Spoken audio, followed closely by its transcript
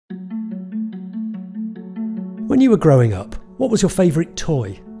When you were growing up, what was your favourite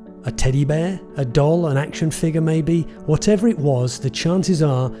toy? A teddy bear? A doll? An action figure maybe? Whatever it was, the chances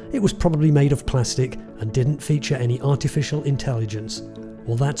are it was probably made of plastic and didn't feature any artificial intelligence.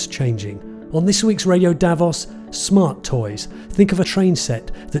 Well, that's changing. On this week's Radio Davos, smart toys. Think of a train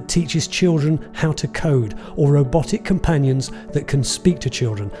set that teaches children how to code, or robotic companions that can speak to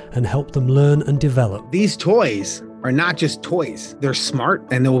children and help them learn and develop. These toys are not just toys. They're smart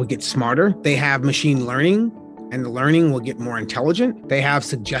and they will get smarter. They have machine learning and the learning will get more intelligent. They have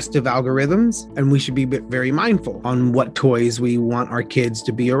suggestive algorithms, and we should be very mindful on what toys we want our kids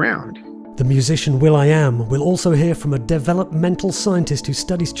to be around. The musician will.i.am will also hear from a developmental scientist who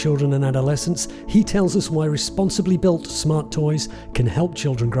studies children and adolescents. He tells us why responsibly built smart toys can help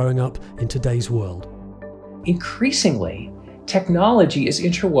children growing up in today's world. Increasingly, technology is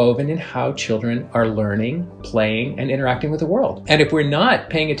interwoven in how children are learning, playing, and interacting with the world. And if we're not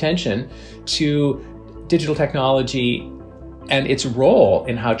paying attention to digital technology and its role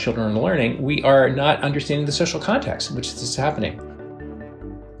in how children are learning, we are not understanding the social context in which this is happening.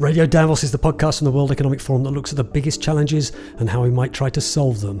 Radio Davos is the podcast from the World Economic Forum that looks at the biggest challenges and how we might try to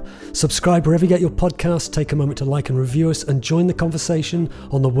solve them. Subscribe wherever you get your podcasts, take a moment to like and review us, and join the conversation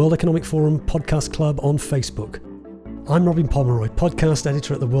on the World Economic Forum Podcast Club on Facebook. I'm Robin Pomeroy, podcast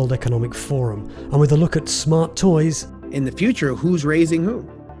editor at the World Economic Forum, and with a look at smart toys. In the future, who's raising who?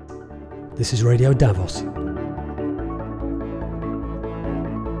 This is Radio Davos.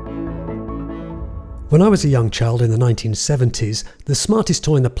 When I was a young child in the 1970s, the smartest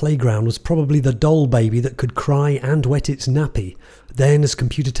toy in the playground was probably the doll baby that could cry and wet its nappy. Then, as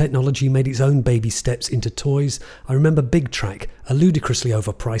computer technology made its own baby steps into toys, I remember Big Track, a ludicrously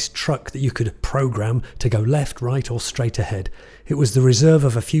overpriced truck that you could program to go left, right or straight ahead. It was the reserve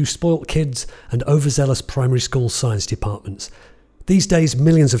of a few spoilt kids and overzealous primary school science departments. These days,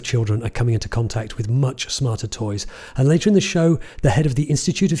 millions of children are coming into contact with much smarter toys, and later in the show, the head of the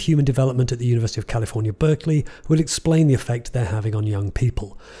Institute of Human Development at the University of California, Berkeley, will explain the effect they're having on young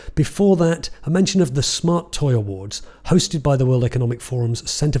people. Before that, a mention of the Smart Toy Awards, hosted by the World Economic Forum's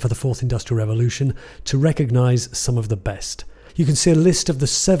Centre for the Fourth Industrial Revolution, to recognise some of the best. You can see a list of the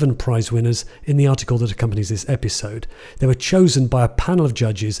 7 prize winners in the article that accompanies this episode. They were chosen by a panel of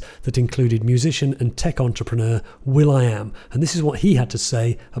judges that included musician and tech entrepreneur will.i.am, and this is what he had to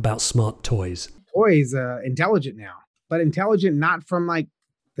say about smart toys. Toys intelligent now, but intelligent not from like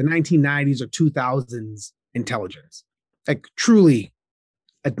the 1990s or 2000s intelligence. Like truly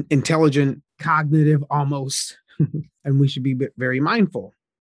intelligent, cognitive almost, and we should be very mindful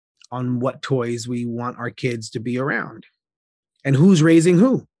on what toys we want our kids to be around. And who's raising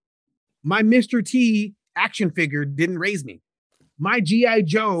who? My Mr. T action figure didn't raise me. My G.I.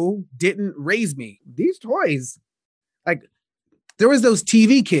 Joe didn't raise me. These toys, like there was those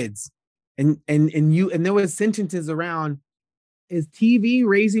TV kids and there was sentences around, is TV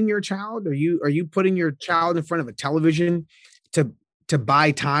raising your child? Are you putting your child in front of a television to buy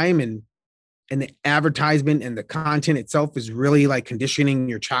time, and the advertisement and the content itself is really like conditioning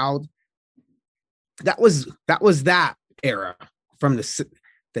your child? That was that era from the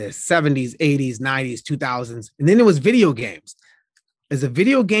 70s, 80s, 90s, 2000s. And then it was video games. Is a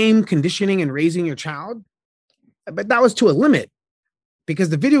video game conditioning and raising your child? But that was to a limit,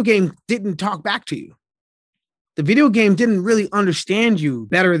 because the video game didn't talk back to you. The video game didn't really understand you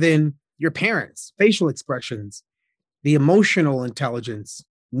better than your parents. Facial expressions, the emotional intelligence,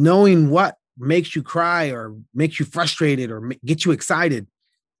 knowing what makes you cry or makes you frustrated or get you excited.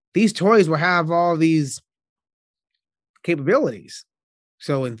 These toys will have all these capabilities.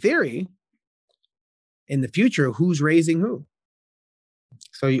 So in theory, in the future, who's raising who?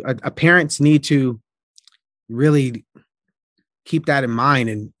 So parents need to really keep that in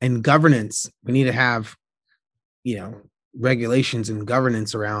mind, and governance. We need to have, regulations and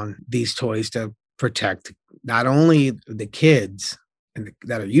governance around these toys to protect not only the kids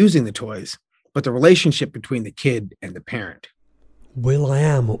that are using the toys, but the relationship between the kid and the parent.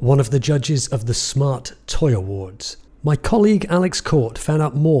 will.i.am, one of the judges of the Smart Toy Awards. My colleague Alex Court found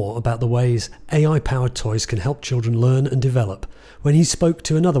out more about the ways AI-powered toys can help children learn and develop when he spoke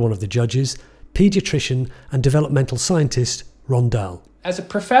to another one of the judges, paediatrician and developmental scientist Ron Dahl. As a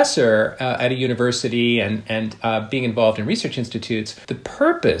professor at a university and being involved in research institutes, the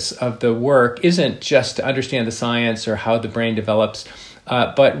purpose of the work isn't just to understand the science or how the brain develops,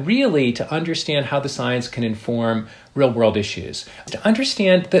 but really to understand how the science can inform real-world issues. To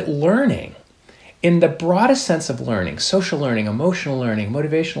understand that learning, in the broadest sense of learning, social learning, emotional learning,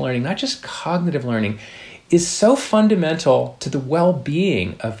 motivational learning, not just cognitive learning, is so fundamental to the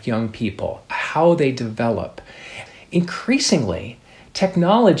well-being of young people, how they develop. Increasingly,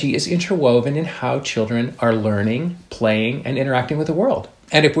 technology is interwoven in how children are learning, playing, and interacting with the world.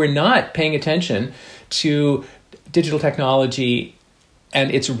 And if we're not paying attention to digital technology and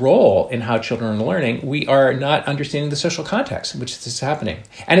its role in how children are learning, we are not understanding the social context in which this is happening.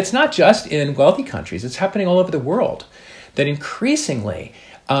 And it's not just in wealthy countries, it's happening all over the world, that increasingly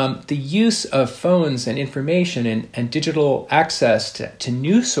the use of phones and information and digital access to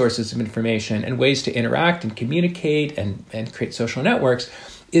new sources of information and ways to interact and communicate and create social networks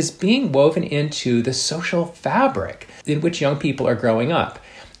is being woven into the social fabric in which young people are growing up.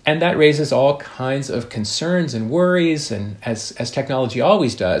 And that raises all kinds of concerns and worries, and as technology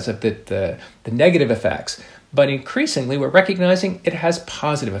always does, of the negative effects. But increasingly, we're recognizing it has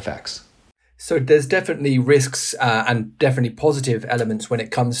positive effects. So there's definitely risks and definitely positive elements when it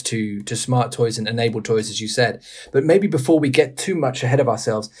comes to smart toys and enabled toys, as you said. But maybe before we get too much ahead of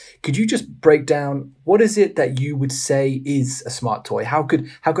ourselves, could you just break down what is it that you would say is a smart toy? How could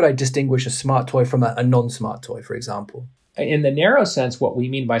I distinguish a smart toy from a non-smart toy, for example? In the narrow sense, what we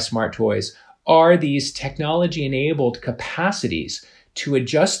mean by smart toys are these technology-enabled capacities to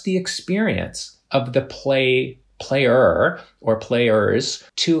adjust the experience of the player or players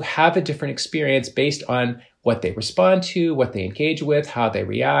to have a different experience based on what they respond to, what they engage with, how they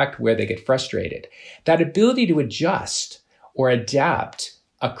react, where they get frustrated. That ability to adjust or adapt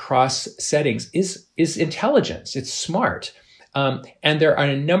across settings is intelligence. It's smart. And there are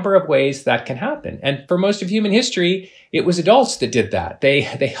a number of ways that can happen. And for most of human history, it was adults that did that. They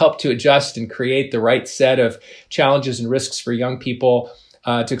helped to adjust and create the right set of challenges and risks for young people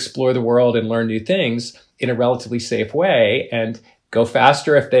to explore the world and learn new things in a relatively safe way, and go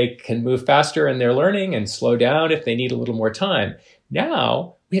faster if they can move faster in their learning, and slow down if they need a little more time.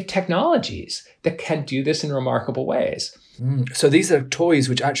 Now we have technologies that can do this in remarkable ways. So these are toys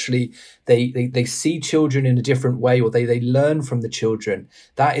which actually they see children in a different way, or they learn from the children.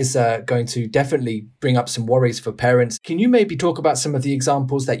 That is going to definitely bring up some worries for parents. Can you maybe talk about some of the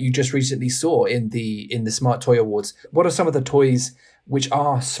examples that you just recently saw in the Smart Toy Awards? What are some of the toys which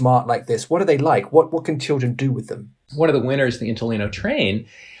are smart like this? What are they like? What can children do with them? One of the winners, the Intolino train,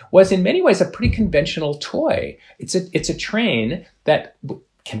 was in many ways a pretty conventional toy. It's a train that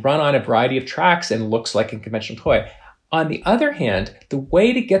can run on a variety of tracks and looks like a conventional toy. On the other hand, the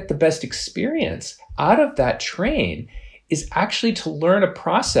way to get the best experience out of that train is actually to learn a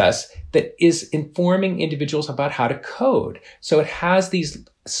process that is informing individuals about how to code. So it has these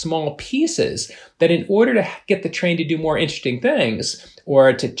small pieces that, in order to get the train to do more interesting things,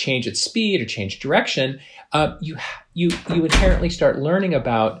 or to change its speed or change direction, you inherently start learning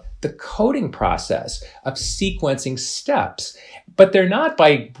about the coding process of sequencing steps. But they're not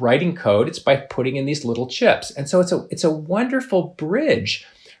by writing code, it's by putting in these little chips. And so it's a wonderful bridge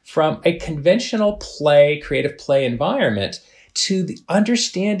from a conventional creative play environment to the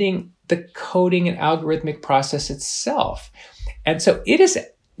understanding the coding and algorithmic process itself. And so it is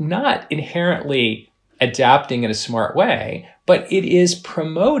not inherently adapting in a smart way, but it is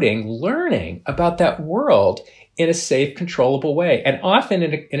promoting learning about that world in a safe, controllable way, and often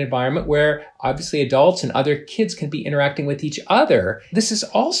in an environment where obviously adults and other kids can be interacting with each other. This is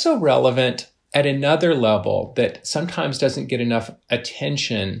also relevant at another level that sometimes doesn't get enough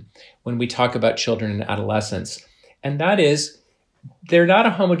attention when we talk about children and adolescents, and that is they're not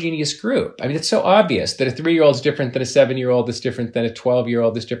a homogeneous group. I mean, it's so obvious that a 3-year-old is different than a 7-year-old, that's different than a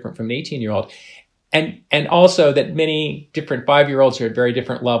 12-year-old, that's different from an 18-year-old. And also that many different 5-year-olds are at very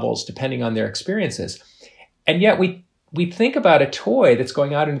different levels depending on their experiences. And yet we think about a toy that's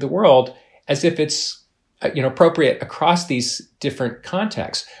going out into the world as if it's appropriate across these different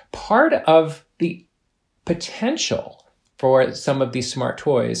contexts. Part of the potential for some of these smart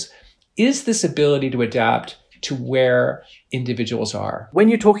toys is this ability to adapt to where individuals are. When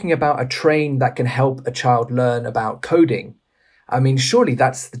you're talking about a train that can help a child learn about coding, I mean, surely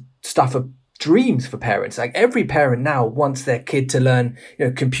that's the stuff of dreams for parents. Like, every parent now wants their kid to learn,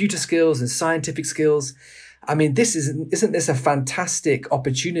 computer skills and scientific skills. I mean, isn't this a fantastic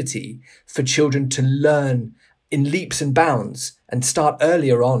opportunity for children to learn in leaps and bounds and start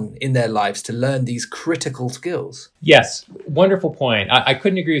earlier on in their lives to learn these critical skills? Yes, wonderful point. I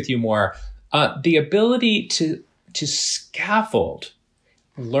couldn't agree with you more. The ability to scaffold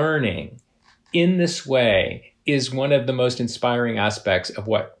learning in this way is one of the most inspiring aspects of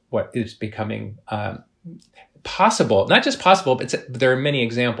what is becoming possible. Not just possible, but there are many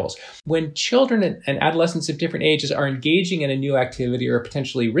examples. When children and adolescents of different ages are engaging in a new activity or a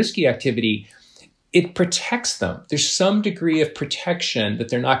potentially risky activity, it protects them. There's some degree of protection that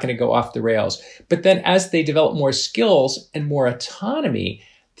they're not going to go off the rails. But then as they develop more skills and more autonomy,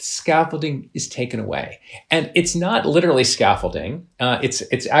 scaffolding is taken away. And it's not literally scaffolding.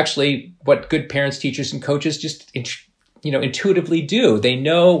 It's actually what good parents, teachers, and coaches just intuitively do. They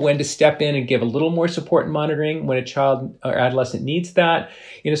know when to step in and give a little more support and monitoring when a child or adolescent needs that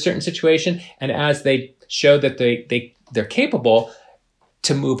in a certain situation. And as they show that they're capable,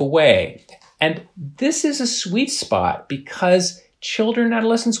 to move away. And this is a sweet spot because children and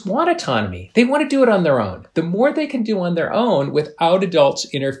adolescents want autonomy. They want to do it on their own. The more they can do on their own without adults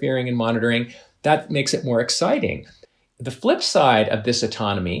interfering and monitoring, that makes it more exciting. The flip side of this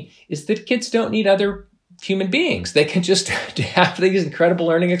autonomy is that kids don't need other human beings. They can just have these incredible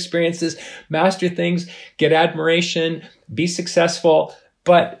learning experiences, master things, get admiration, be successful,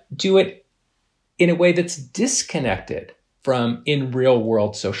 but do it in a way that's disconnected from in real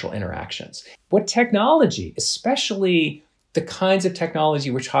world social interactions. What technology, especially the kinds of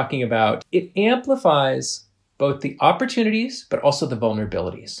technology we're talking about, it amplifies both the opportunities, but also the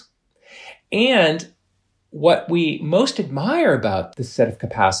vulnerabilities. And what we most admire about this set of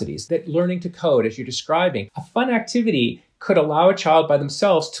capacities, that learning to code, as you're describing, a fun activity could allow a child by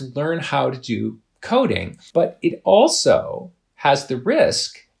themselves to learn how to do coding, but it also has the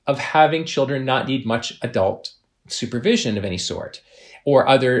risk of having children not need much adult supervision of any sort or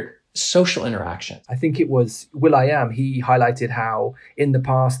other social interaction. I think it was will.i.am. He highlighted how in the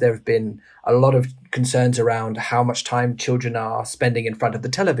past there have been a lot of concerns around how much time children are spending in front of the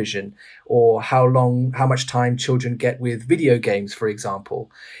television, or how much time children get with video games, for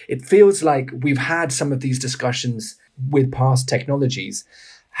example. It feels like we've had some of these discussions with past technologies.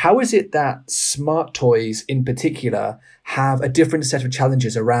 How is it that smart toys in particular have a different set of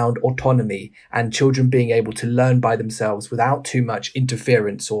challenges around autonomy and children being able to learn by themselves without too much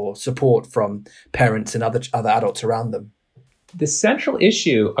interference or support from parents and other adults around them? The central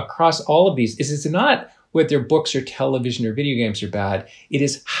issue across all of these is it's not whether books or television or video games are bad. It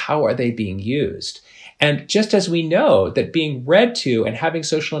is how are they being used? And just as we know that being read to and having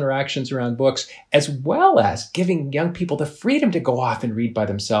social interactions around books, as well as giving young people the freedom to go off and read by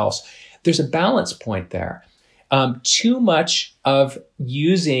themselves, there's a balance point there. Too much of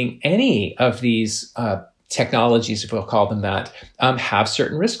using any of these technologies, if we'll call them that, have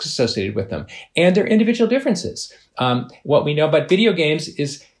certain risks associated with them. And there are individual differences. What we know about video games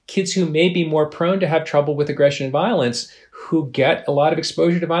is kids who may be more prone to have trouble with aggression and violence, who get a lot of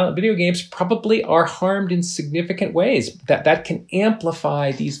exposure to violent video games, probably are harmed in significant ways that can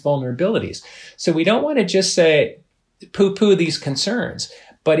amplify these vulnerabilities. So we don't want to just say poo-poo these concerns,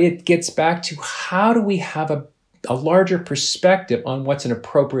 but it gets back to how do we have a larger perspective on what's an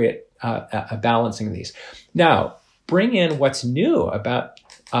appropriate balancing of these. Now, bring in what's new about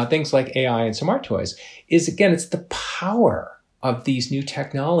things like AI and smart toys is, again, it's the power of these new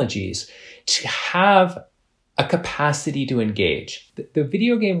technologies to have a capacity to engage. The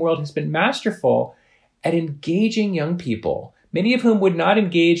video game world has been masterful at engaging young people, many of whom would not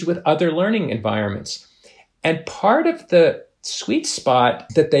engage with other learning environments. And part of the sweet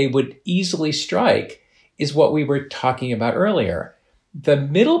spot that they would easily strike is what we were talking about earlier. The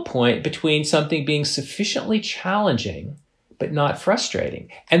middle point between something being sufficiently challenging but not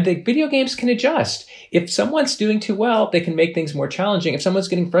frustrating. And the video games can adjust. If someone's doing too well, they can make things more challenging. If someone's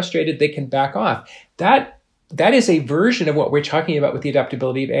getting frustrated, they can back off. That is a version of what we're talking about with the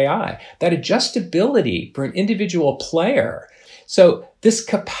adaptability of AI, that adjustability for an individual player. So this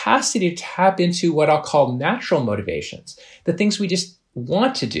capacity to tap into what I'll call natural motivations, the things we just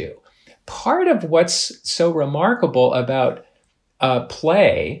want to do. Part of what's so remarkable about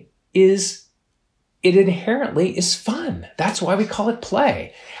play is it inherently is fun. That's why we call it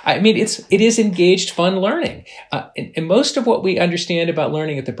play. I mean, it is engaged, fun learning. And most of what we understand about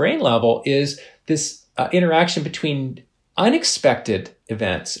learning at the brain level is this interaction between unexpected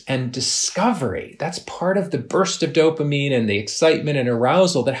events and discovery. That's part of the burst of dopamine and the excitement and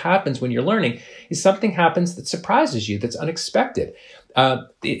arousal that happens when you're learning, is something happens that surprises you, that's unexpected.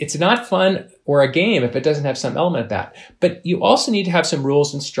 It's not fun or a game if it doesn't have some element of that. But you also need to have some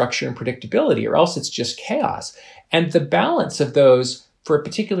rules and structure and predictability, or else it's just chaos. And the balance of those for a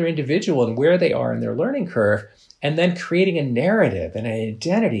particular individual and where they are in their learning curve, and then creating a narrative and an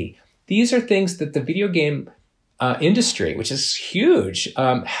identity. These are things that the video game industry, which is huge,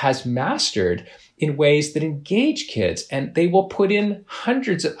 has mastered in ways that engage kids. And they will put in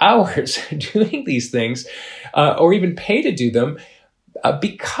hundreds of hours doing these things, or even pay to do them,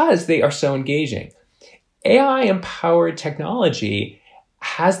 because they are so engaging. AI-empowered technology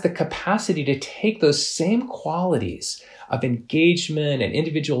has the capacity to take those same qualities of engagement and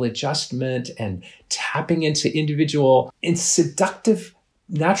individual adjustment and tapping into individual in seductive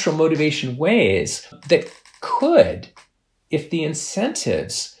natural motivation ways that could if the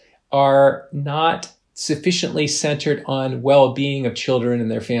incentives are not sufficiently centered on well-being of children and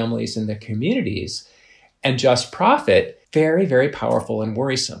their families and their communities and just profit, very, very powerful and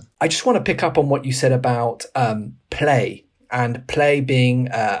worrisome. I just want to pick up on what you said about play, and play being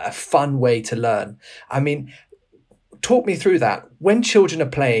a fun way to learn. I mean, talk me through that. When children are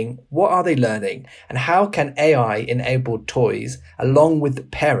playing, what are they learning? And how can AI-enabled toys, along with the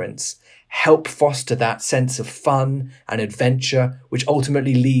parents, help foster that sense of fun and adventure, which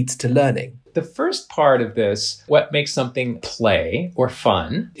ultimately leads to learning? The first part of this, what makes something play or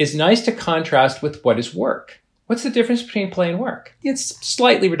fun, is nice to contrast with what is work. What's the difference between play and work? It's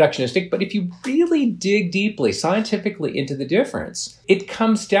slightly reductionistic, but if you really dig deeply, scientifically into the difference, it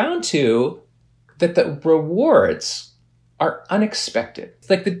comes down to that the rewards are unexpected. It's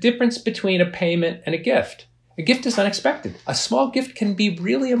like the difference between a payment and a gift. A gift is unexpected. A small gift can be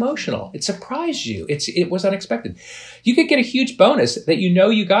really emotional. It surprised you. It was unexpected. You could get a huge bonus that you know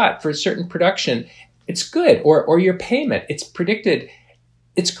you got for a certain production. It's good. Or your payment, it's predicted.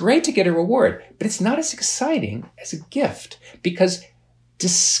 It's great to get a reward, but it's not as exciting as a gift because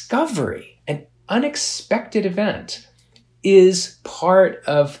discovery, an unexpected event, is part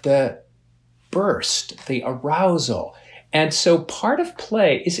of the burst, the arousal. And so part of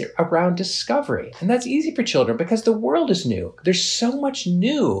play is around discovery. And that's easy for children because the world is new. There's so much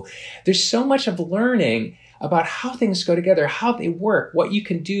new. There's so much of learning about how things go together, how they work, what you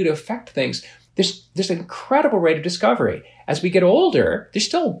can do to affect things. There's an incredible rate of discovery. As we get older, there's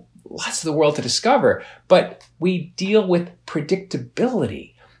still lots of the world to discover, but we deal with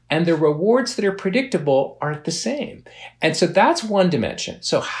predictability. And the rewards that are predictable aren't the same. And so that's one dimension.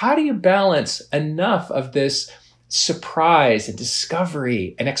 So how do you balance enough of this surprise and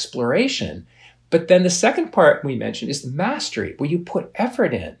discovery and exploration? But then the second part we mentioned is the mastery, where you put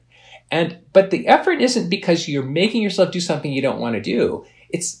effort in. But the effort isn't because you're making yourself do something you don't want to do.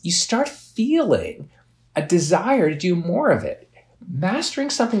 It's you start feeling a desire to do more of it. Mastering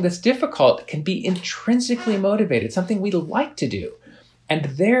something that's difficult can be intrinsically motivated, something we like to do. And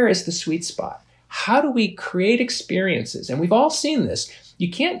there is the sweet spot. How do we create experiences? And we've all seen this. You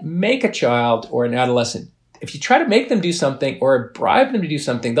can't make a child or an adolescent. If you try to make them do something or bribe them to do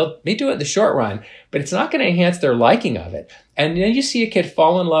something, they may do it in the short run, but it's not going to enhance their liking of it. And then you see a kid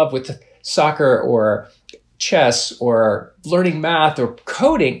fall in love with soccer or chess or learning math or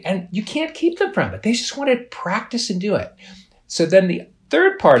coding, and you can't keep them from it. They just want to practice and do it. So then the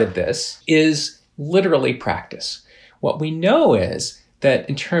third part of this is literally practice. What we know is that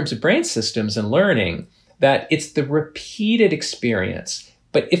in terms of brain systems and learning, that it's the repeated experience.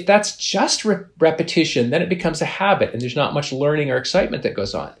 But if that's just repetition, then it becomes a habit and there's not much learning or excitement that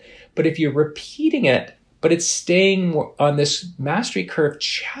goes on. But if you're repeating it, but it's staying on this mastery curve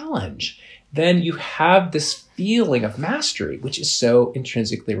challenge, then you have this feeling of mastery, which is so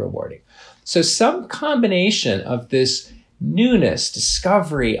intrinsically rewarding. So some combination of this newness,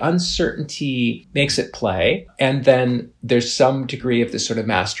 discovery, uncertainty makes it play. And then there's some degree of this sort of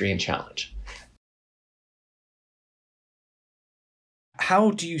mastery and challenge.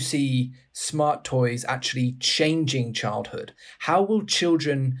 How do you see smart toys actually changing childhood? How will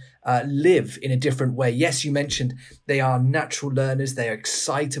children live in a different way? Yes, you mentioned they are natural learners, they are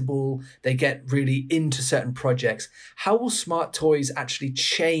excitable, they get really into certain projects. How will smart toys actually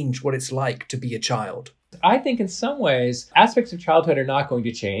change what it's like to be a child? I think in some ways, aspects of childhood are not going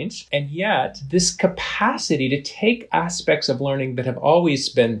to change. And yet, this capacity to take aspects of learning that have always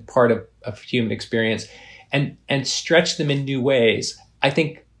been part of human experience and stretch them in new ways, I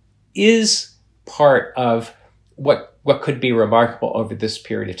think is part of what could be remarkable over this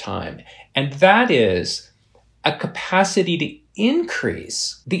period of time. And that is a capacity to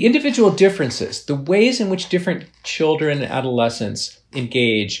increase the individual differences, the ways in which different children and adolescents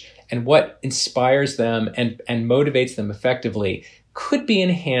engage and what inspires them and motivates them effectively could be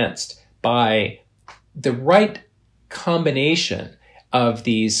enhanced by the right combination of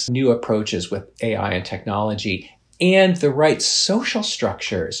these new approaches with AI and technology and the right social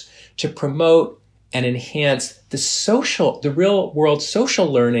structures to promote and enhance the real world social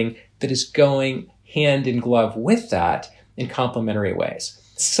learning that is going hand in glove with that in complementary ways.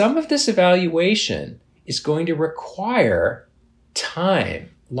 Some of this evaluation is going to require time,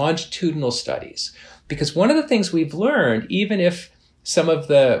 longitudinal studies, because one of the things we've learned, even if some of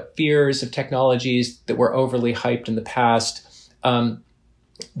the fears of technologies that were overly hyped in the past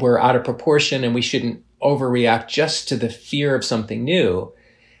were out of proportion and we shouldn't overreact just to the fear of something new,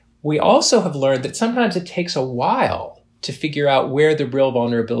 we also have learned that sometimes it takes a while to figure out where the real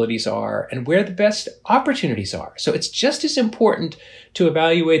vulnerabilities are and where the best opportunities are. So it's just as important to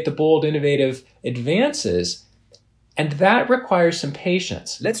evaluate the bold, innovative advances And that requires some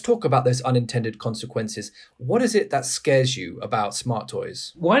patience. Let's talk about those unintended consequences. What is it that scares you about smart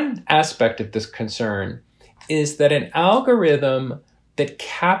toys? One aspect of this concern is that an algorithm that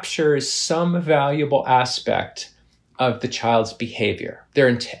captures some valuable aspect of the child's behavior, their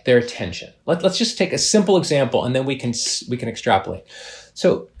attention. Let's just take a simple example, and then we can extrapolate.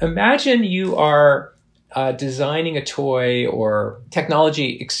 So imagine you are designing a toy or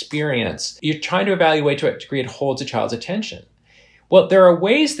technology experience. You're trying to evaluate to what degree it holds a child's attention. Well, there are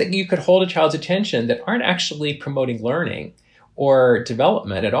ways that you could hold a child's attention that aren't actually promoting learning or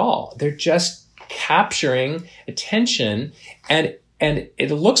development at all. They're just capturing attention, and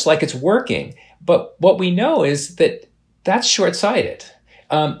it looks like it's working. But what we know is that that's short-sighted.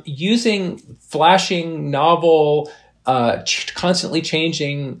 Using flashing, novel, constantly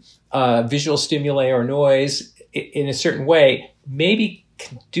changing visual stimuli or noise in a certain way maybe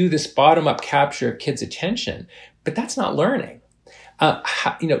can do this bottom-up capture of kids' attention, but that's not learning.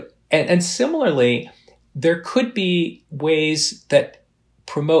 And similarly, there could be ways that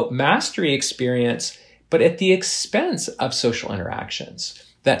promote mastery experience, but at the expense of social interactions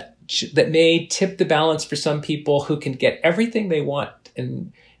that may tip the balance for some people who can get everything they want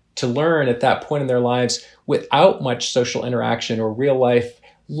and to learn at that point in their lives without much social interaction or real life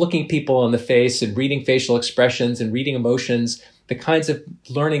looking people in the face and reading facial expressions and reading emotions, the kinds of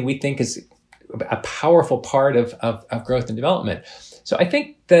learning we think is a powerful part of growth and development. So I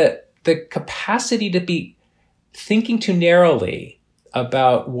think the capacity to be thinking too narrowly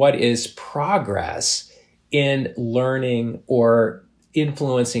about what is progress in learning or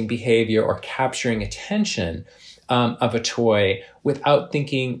influencing behavior or capturing attention of a toy without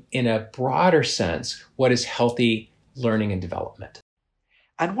thinking in a broader sense what is healthy learning and development.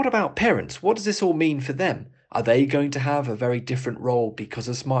 And what about parents? What does this all mean for them? Are they going to have a very different role because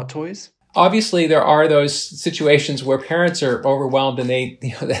of smart toys? Obviously, there are those situations where parents are overwhelmed and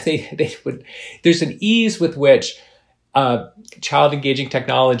there's an ease with which child engaging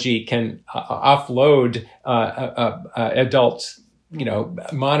technology can offload adult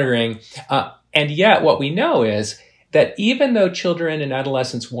monitoring. And yet what we know is that even though children and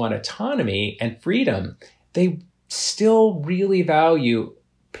adolescents want autonomy and freedom, they still really value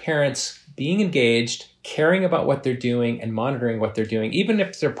parents being engaged, caring about what they're doing and monitoring what they're doing, even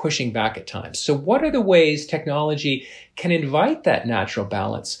if they're pushing back at times. So what are the ways technology can invite that natural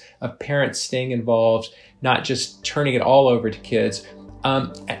balance of parents staying involved, not just turning it all over to kids?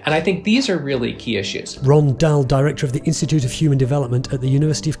 And I think these are really key issues. Ron Dahl, Director of the Institute of Human Development at the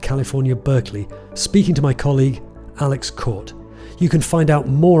University of California, Berkeley, speaking to my colleague, Alex Court. You can find out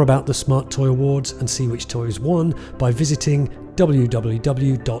more about the Smart Toy Awards and see which toys won by visiting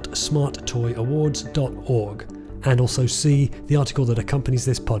www.smarttoyawards.org and also see the article that accompanies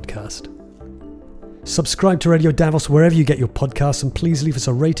this podcast. Subscribe to Radio Davos wherever you get your podcasts, and please leave us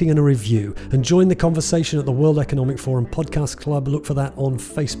a rating and a review, and join the conversation at the World Economic Forum Podcast Club. Look for that on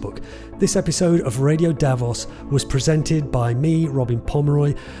Facebook. This episode of Radio Davos was presented by me, Robin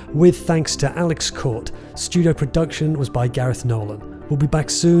Pomeroy, with thanks to Alex Court. Studio production was by Gareth Nolan. We'll be back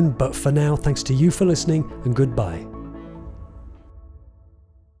soon, but for now, thanks to you for listening, and goodbye.